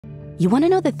You want to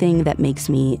know the thing that makes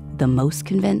me the most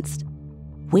convinced?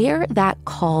 Where that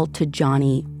call to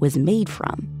Johnny was made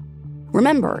from.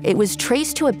 Remember, it was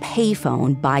traced to a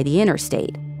payphone by the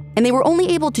interstate, and they were only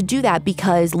able to do that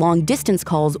because long-distance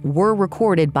calls were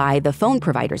recorded by the phone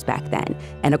providers back then,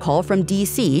 and a call from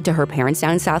D.C. to her parents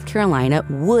down in South Carolina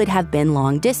would have been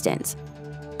long distance.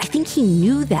 I think he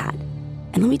knew that,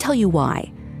 and let me tell you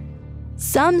why.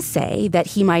 Some say that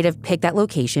he might have picked that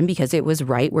location because it was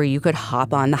right where you could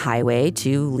hop on the highway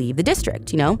to leave the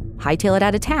district, hightail it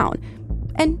out of town.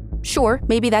 And sure,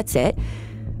 maybe that's it.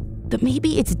 But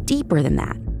maybe it's deeper than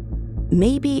that.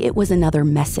 Maybe it was another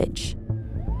message.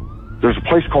 There's a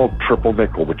place called Triple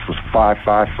Nickel, which was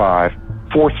 555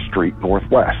 4th Street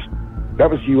Northwest.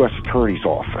 That was the U.S. Attorney's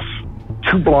office.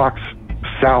 2 blocks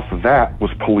south of that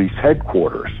was police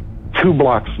headquarters. 2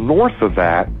 blocks north of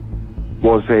that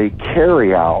was a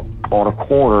carryout on a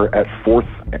corner at 4th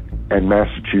and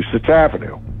Massachusetts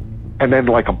Avenue. And then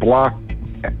like a block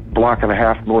and a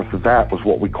half north of that was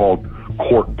what we called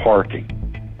court parking,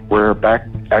 where back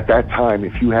at that time,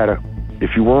 if you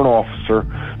were an officer,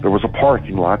 there was a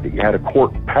parking lot that you had a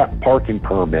court parking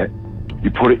permit.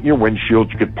 You put it in your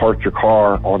windshield, you could park your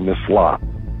car on this lot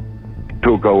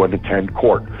to go and attend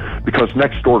court. Because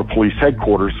next door to police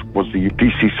headquarters was the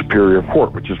D.C. Superior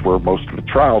Court, which is where most of the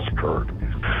trials occurred.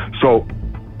 So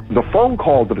the phone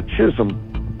call to the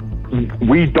Chisholm,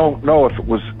 we don't know if it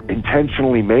was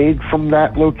intentionally made from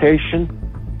that location,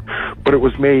 but it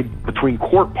was made between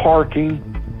court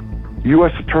parking,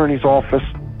 U.S. Attorney's office,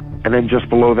 and then just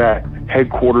below that,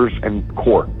 headquarters and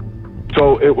court.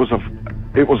 So it was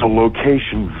a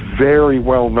location very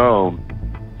well known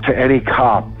to any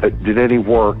cop that did any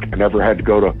work and ever had to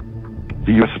go to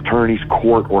the U.S. Attorney's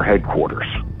court or headquarters.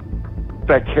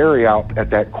 That carryout at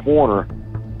that corner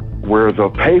where the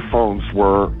payphones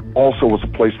were also was a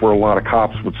place where a lot of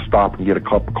cops would stop and get a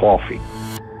cup of coffee.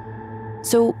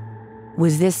 So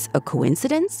was this a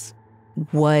coincidence?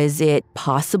 Was it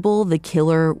possible the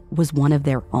killer was one of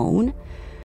their own?